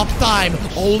have stopped time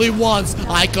only once.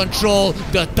 I control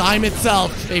the time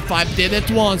itself. If I did it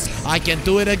once, I can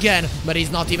do it again. But he's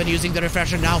not even using the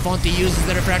refresher now. Fonty uses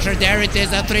the refresher. There it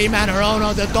is, a 3-man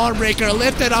Chrono. The Dawnbreaker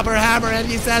lifted up her hammer, and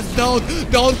he says,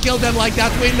 don't kill them like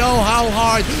that. We know how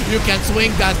hard you can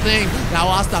swing that thing. Now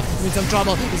Asta in some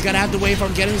trouble. He's gonna have to wait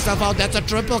from getting himself out. That's a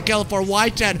triple kill for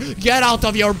Y-Chan. Get out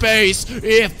of your base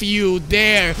if you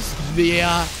dare.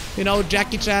 The you know,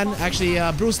 Jackie Chan, actually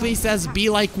Bruce Lee says be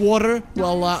like water.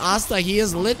 Well, Asta, he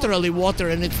is literally water,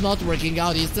 and it's not working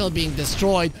out. He's still being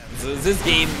destroyed. This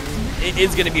game,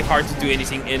 it's gonna be hard to do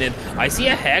anything in it. I see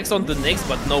a Hex on the Nyx,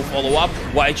 but no follow-up.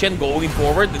 Y-Chen going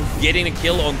forward and getting a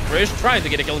kill on Krish, trying to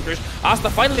get a kill on Krish. Asta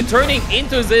finally turning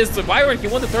into this Byron. He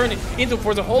wanted to turn into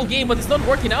for the whole game, but it's not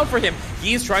working out for him.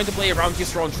 He's trying to play around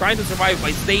his throne, trying to survive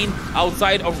by staying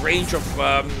outside of range of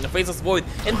Faceless Void,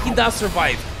 and he does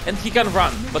survive, and he can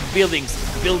run, but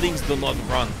buildings do not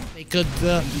run. They could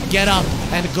get up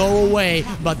and go away,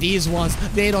 but these ones,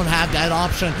 they don't have that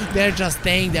option. They're just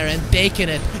staying there and taking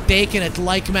it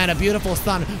like man. A beautiful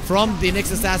stun from the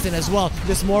Nyx Assassin as well.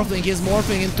 This Morphling is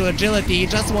morphing into agility. He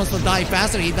just wants to die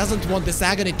faster. He doesn't want this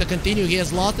agony to continue. He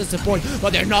has lost his support,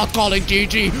 but they're not calling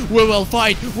GG. We will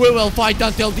fight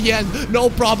until the end. No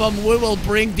problem. We will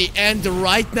bring the end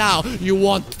right now. You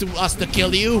want us to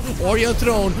kill you or your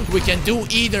throne? We can do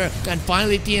either. And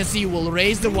finally TNC will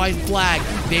raise the white flag.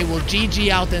 They will GG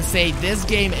out and say this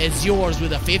game is yours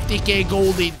with a 50k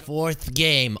gold lead. Fourth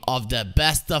game of the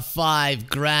best of 5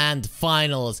 grand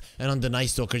finals, and on the Night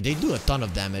Stalker they do a ton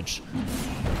of damage.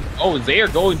 Oh, they are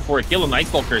going for a kill on Night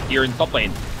Stalker here in top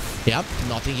lane. Yep,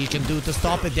 nothing you can do to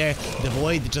stop it there. The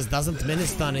Void just doesn't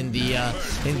mini-stun in the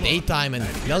in daytime, and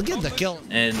they'll get the kill.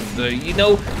 And you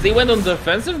know, they went on the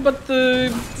offensive, but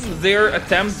their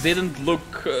attempt didn't look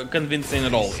convincing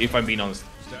at all, if I'm being honest.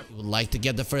 Would like to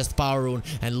get the first power rune,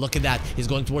 and look at that, he's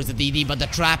going towards the DD, but the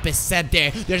trap is set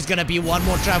there. There's gonna be one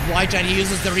more trap. Y-Chan, he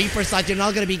uses the Reaper sight. You're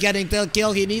not gonna be getting the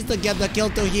kill. He needs to get the kill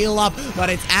to heal up, but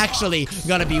it's actually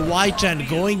gonna be Y-Chan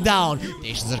going down.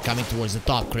 Nations are coming towards the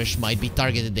top. Krish might be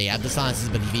targeted. They have the silences,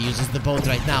 but if he uses the boat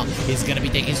right now, he's gonna be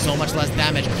taking so much less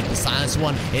damage. The silence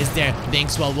one is there. The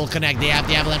Inkswell will connect. They have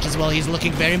the avalanche as well. He's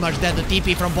looking very much dead. The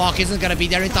TP from Bok isn't gonna be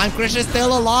there in time. Krish is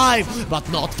still alive, but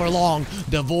not for long.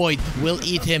 The Void will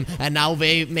eat him, and now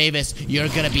Mavis, you're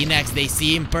gonna be next. They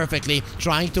see him perfectly,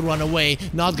 trying to run away,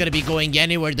 not gonna be going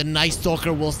anywhere. The Night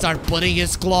Stalker will start putting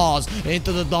his claws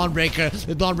into the Dawnbreaker.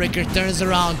 The Dawnbreaker turns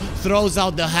around, throws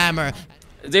out the hammer.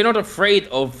 They're not afraid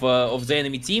of the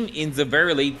enemy team in the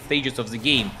very late stages of the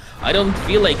game. I don't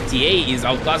feel like TA is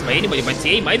outclassed by anybody, but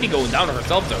TA might be going down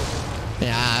herself though.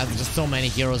 Yeah, just so many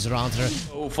heroes around her.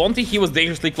 So Fonty, he was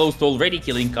dangerously close to already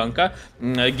killing Kanka,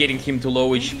 getting him to low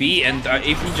HP, and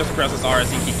if he just presses R, I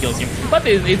think he kills him. But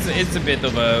it's a bit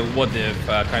of a what-if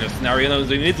kind of scenario. Now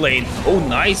the mid lane, oh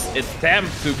nice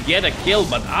attempt to get a kill,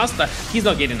 but Asta, he's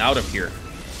not getting out of here.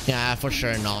 Yeah, for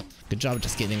sure not. Good job,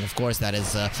 just kidding. Of course, that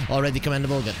is already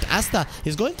commendable. But Asta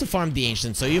is going to farm the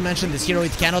Ancient. So you mentioned this hero,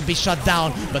 it cannot be shut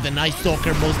down, but the Night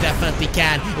Stalker most definitely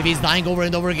can if he's dying over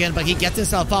and over again. But he gets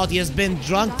himself out. He has been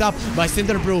drunked up by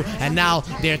Cinder Brew, and now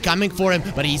they're coming for him.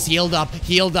 But he's healed up,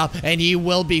 and he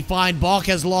will be fine. Bok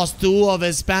has lost 2 of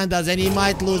his pandas, and he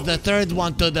might lose the 3rd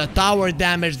one to the tower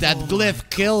damage. That Glyph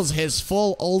kills his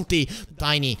full ulti.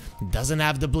 Tiny doesn't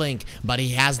have the blink, but he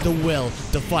has the will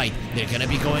to fight. They're gonna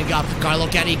be going up. Carlo,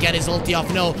 can he get his ulti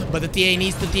off? No, but the TA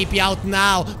needs to TP out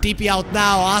now. TP out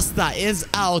now. Asta is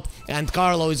out, and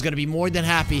Carlo is gonna be more than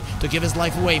happy to give his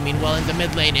life away. Meanwhile, in the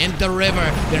mid lane, in the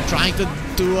river, they're trying to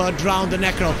to drown the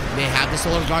Necro. They have the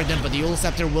Solar Guardian, but the Eul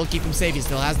Scepter will keep him safe. He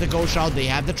still has the Ghost Shroud. They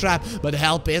have the trap, but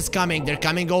help is coming. They're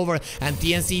coming over, and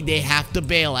TNC, they have to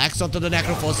bail. X onto the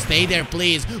Necrophos. Stay there,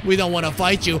 please. We don't want to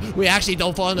fight you. We actually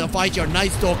don't want to fight your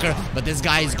Night Stalker, but this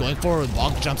guy is going forward.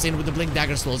 Bonk jumps in with the Blink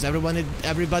Dagger, slows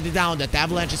everybody down. That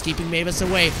Avalanche is keeping Mavis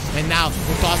away, and now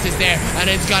Toss is there, and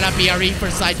it's gonna be a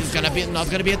Reaper sight. It's gonna be not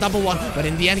gonna be a double one, but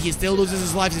in the end, he still loses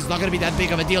his lives. It's not gonna be that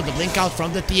big of a deal. The Blink out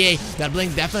from the TA. That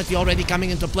Blink definitely already coming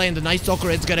into play, and the Night Stalker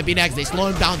is gonna be next. They slow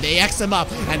him down, they X him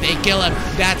up, and they kill him.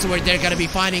 That's where they're gonna be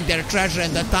finding their treasure,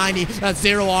 and the tiny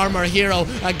zero armor hero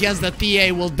against the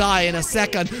TA will die in a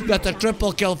second. That's a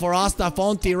triple kill for Asta.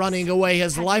 Fonti running away.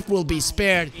 His life will be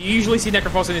spared. You usually see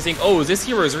Necrophos and you think, oh, this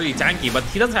hero is really tanky, but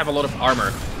he doesn't have a lot of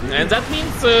armor. And that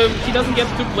means he doesn't get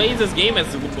to play this game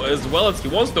as well as he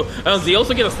wants to. They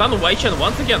also get a stun of Waichen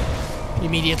once again.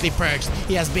 Immediately purged.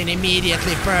 He has been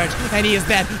immediately purged, and he is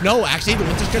dead. No, actually, the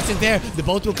Winter Scripts is there. The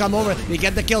boat will come over. They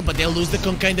get the kill, but they'll lose the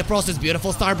Kunkka in the process.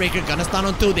 Beautiful Starbreaker, gonna stun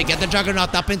on 2. They get the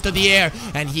Juggernaut up into the air,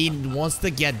 and he wants to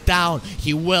get down.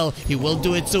 He will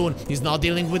do it soon. He's not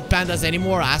dealing with pandas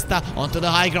anymore. Asta onto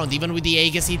the high ground. Even with the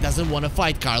Aegis, he doesn't want to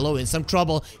fight. Carlo in some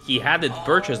trouble. He had it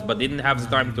purchased, but didn't have the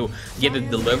time to get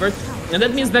it delivered. And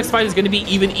that means next fight is going to be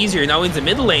even easier. Now in the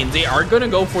middle lane, they are going to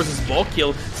go for this bulk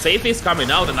kill. Safe is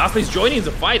coming out, and Asta is joining the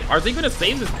fight. Are they going to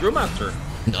save this Brewmaster?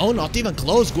 No, not even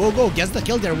close. Go gets the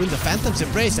kill there with the Phantom's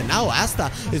Embrace, and now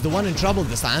Asta is the one in trouble.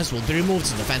 The silence will be removed,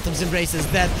 so the Phantom's Embrace is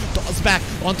dead. Toss back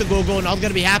onto Go. Not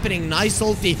gonna be happening. Nice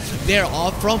ulti there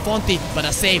off from Fonti, but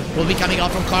a save will be coming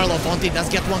out from Carlo. Fonti does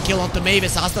get one kill onto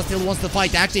Mavis. Asta still wants to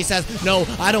fight. Actually says, no,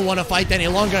 I don't want to fight any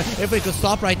longer. If we could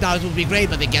stop right now, it would be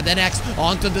great, but they get the next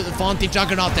onto the Fonti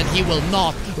Juggernaut, and he will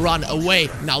not run away.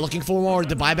 Now looking for more.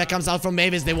 The buyback comes out from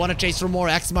Mavis. They want to chase for more.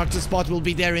 X marks the spot, will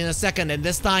be there in a second, and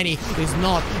this Tiny is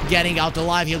not getting out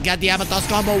alive. He'll get the Abatos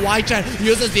combo. Waichen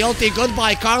uses the ulti.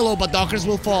 Goodbye, Carlo, but Dockers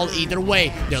will fall either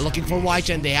way. They're looking for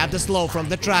Waichen. They have the slow from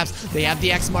the traps. They have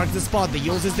the X marks the spot. The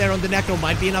Yules is there on the Necro.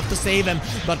 Might be enough to save him,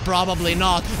 but probably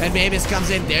not. And Mavis comes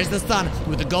in. There's the stun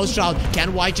with the Ghost Shroud.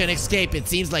 Can Waichen escape? It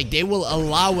seems like they will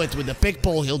allow it with the pick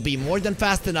pole. He'll be more than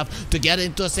fast enough to get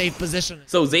into a safe position.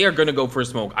 So they are going to go for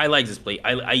smoke. I like this play.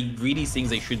 I really think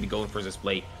they should be going for this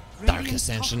play. Dark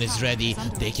Ascension is ready.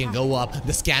 They can go up.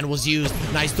 The scan was used.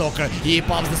 Nice Stalker. He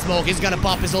pops the smoke. He's gonna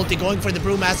pop his ulti. Going for the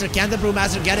Brewmaster. Can the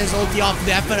Brewmaster get his ulti off?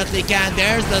 Definitely can.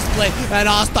 There's the split. And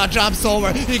Asta jumps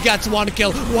over. He gets one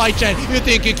kill. Waichen, you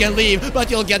think you can leave, but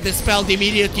you'll get dispelled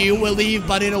immediately. You will leave,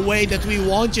 but in a way that we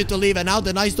want you to leave. And now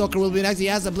the Night Stalker will be next. He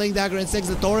has a Blink Dagger in 6.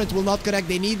 The Torrent will not connect.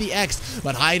 They need the X,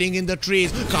 but hiding in the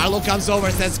trees. Carlo comes over,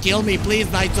 says, kill me,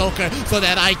 please, Night Stalker, so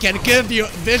that I can give you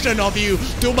vision of you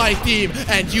to my team,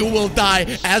 and you will die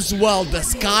as well. The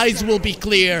skies will be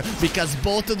clear because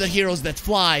both of the heroes that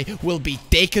fly will be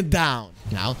taken down.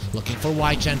 Now, looking for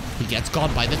Waichen. He gets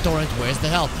caught by the Torrent. Where's the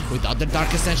help? Without the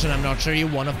Dark Ascension, I'm not sure you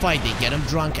want to fight. They get him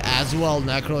drunk as well.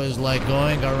 Necro is like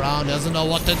going around, doesn't know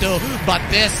what to do. But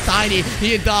this Tiny,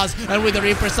 he does. And with the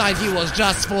Reaper side, he was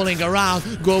just fooling around.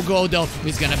 Go though.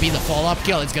 It's going to be the follow-up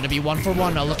kill. It's going to be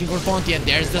 1-for-1. Now looking for Fonti, and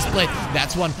there's the split.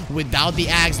 That's one without the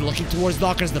Ags. Looking towards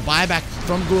Dockers. The buyback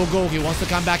from Go. He wants to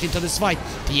come back into this fight.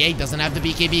 TA doesn't have the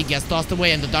BKB. Gets tossed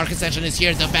away, and the Dark Ascension is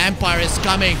here. The Vampire is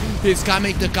coming. He's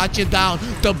coming to cut you down,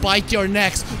 to bite your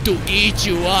necks, to eat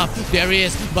you up. There he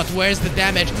is, but where's the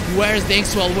damage? Where's the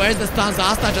Inkswell? Where's the stuns?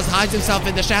 Asta just hides himself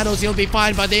in the shadows. He'll be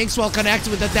fine, but the Inkswell connects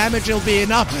with the damage. He'll be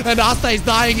enough, and Asta is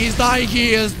dying. He's dying.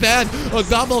 He is dead. A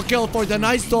double kill for the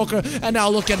Night Stalker, and now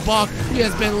look at Bach. He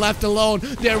has been left alone.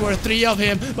 There were 3 of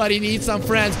him, but he needs some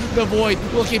friends. The Void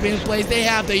will keep him in place. They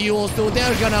have the Yules too.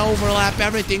 They're gonna overlap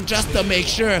everything just to make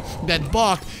sure that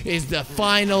Bach is the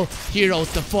final hero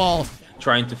to fall.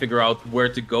 Trying to figure out where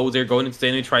to go. They're going into the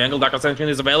enemy triangle. Dark Ascension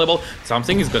is available.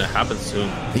 Something is gonna happen soon.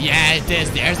 Yeah, it is.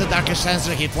 There's the Dark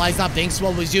Ascension. He flies up. The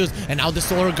Inkswell was used. And now the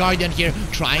Solar Guardian here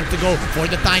trying to go for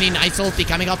the tiny Nice ulti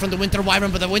coming out from the Winter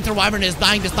Wyvern. But the Winter Wyvern is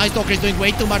dying. The Night Stalker is doing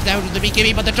way too much damage with the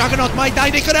BKB. But the Juggernaut might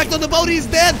die. They connect on the boat. He's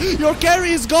dead. Your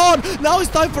carry is gone. Now it's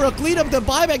time for a cleanup. The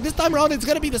buyback. This time around, it's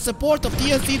gonna be the support of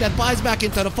TNC that buys back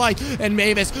into the fight. And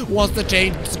Mavis wants to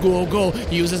change. Go.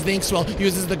 He uses the Inkswell.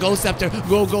 Uses the Ghost Scepter.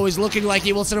 Go is looking like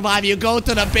he will survive. You go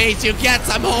to the base, you get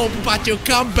some hope, but you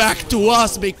come back to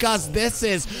us because this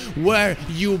is where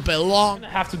you belong.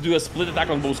 Have to do a split attack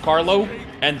on both Carlo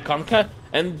and Kunkka,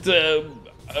 and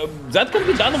That can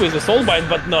be done with the Soulbind,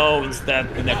 but no,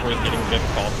 instead the Necro is getting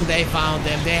difficult. They found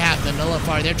him. They have the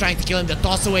Nullifier. They're trying to kill him, the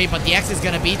toss away, but the X is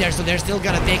gonna be there, so they're still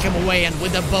gonna take him away, and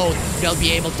with the boat, they'll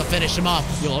be able to finish him off.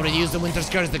 You'll already use the Winter's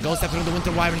Curse, the Ghost Scepter, the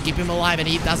Winter Wyvern, keep him alive, and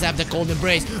he does have the Cold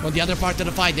Embrace. On the other part of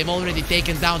the fight, they've already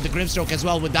taken down the Grimstroke as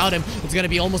well. Without him, it's gonna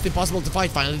be almost impossible to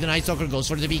fight. Finally, the Night Stalker goes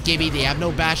for the BKB. They have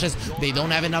no bashes. They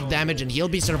don't have enough damage, and he'll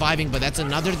be surviving, but that's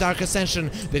another Dark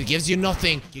Ascension that gives you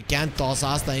nothing. You can't toss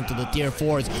Asta into the tier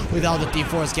 4s without the tier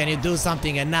 4s. Can you do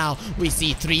something? And now we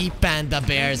see 3 Panda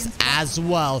Bears as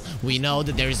well. We know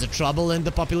that there is a trouble in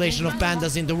the population of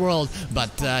pandas in the world, but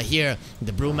here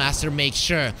the Brewmaster makes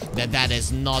sure that that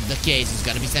is not the case. He's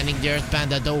gonna be sending the Earth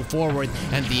Panda though forward,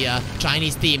 and the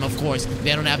Chinese team, of course,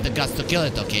 they don't have the guts to kill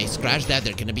it. Okay, scratch that.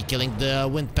 They're gonna be killing the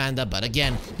Wind Panda, but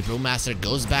again, the Brewmaster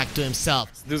goes back to himself.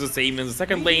 Do the same in the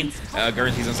second lane,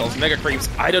 guarantees themselves Mega Creeps.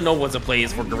 I don't know what the play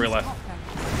is for Gorilla.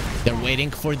 They're waiting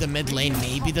for the mid lane,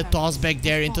 maybe the toss back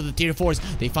there into the tier 4s.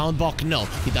 They found Bok, no,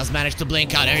 he does manage to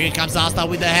blink out. Here comes Asta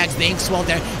with the Hex, the Inkswell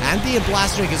there, and the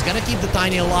Blast Rig is gonna keep the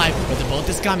Tiny alive, but the boat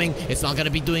is coming. It's not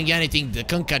gonna be doing anything. The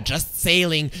Kunkka just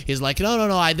sailing. He's like,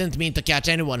 no, I didn't mean to catch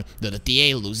anyone. The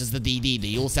TA loses the DD. The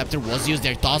Yule Scepter was used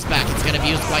there, toss back. It's gonna be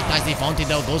used quite nicely. Fonty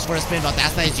though goes for a spin, but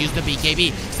Asta has used the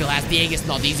BKB. Still has the Aegis,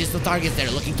 not the easiest of targets. They're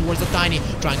looking towards the Tiny,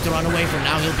 trying to run away. For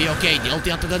now, he'll be okay. The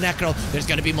ulti onto the Necro. There's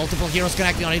gonna be multiple heroes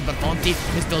connecting on it, but Fonty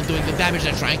is still doing the damage.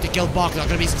 They're trying to kill Bok. Not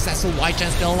gonna be successful. White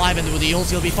Chan still alive, and with the Yules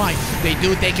he'll be fine. They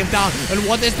do take him down. And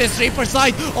what is this? Reaper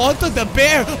side onto the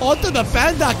bear, onto the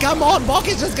panda. Come on, Bok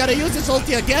is just gonna use his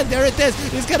ulti again. There it is.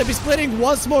 He's gonna be splitting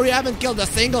once more. You haven't killed a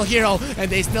single hero,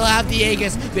 and they still have the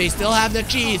Aegis. They still have the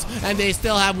cheese, and they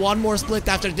still have one more split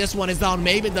after this one is down.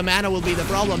 Maybe the mana will be the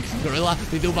problem. Gorilla,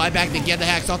 they do buy back. They get the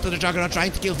Hex onto the Juggernaut,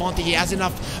 trying to kill Fonty. He has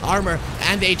enough armor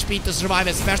and HP to survive,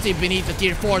 especially beneath the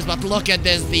tier 4s. But look at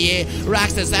this. The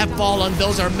Raxes have fallen.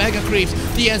 Those are Mega Creeps.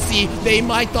 TNC, they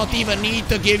might not even need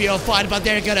to give you a fight, but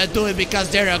they're gonna do it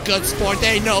because they're a good sport.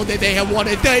 They know that they have won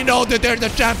it. They know that they're the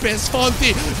champions.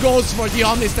 Fonty goes for the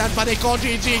Omnistat, but they call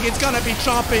GG. It's gonna be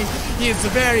chopping. He is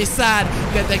very sad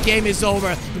that the game is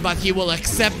over, but he will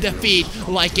accept defeat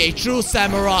like a true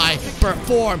samurai,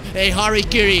 perform a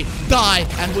Harikiri, die,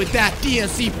 and with that,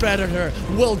 TNC Predator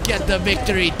will get the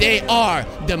victory. They are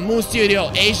the Moon Studio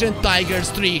Asian Tigers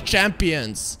 3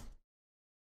 champions.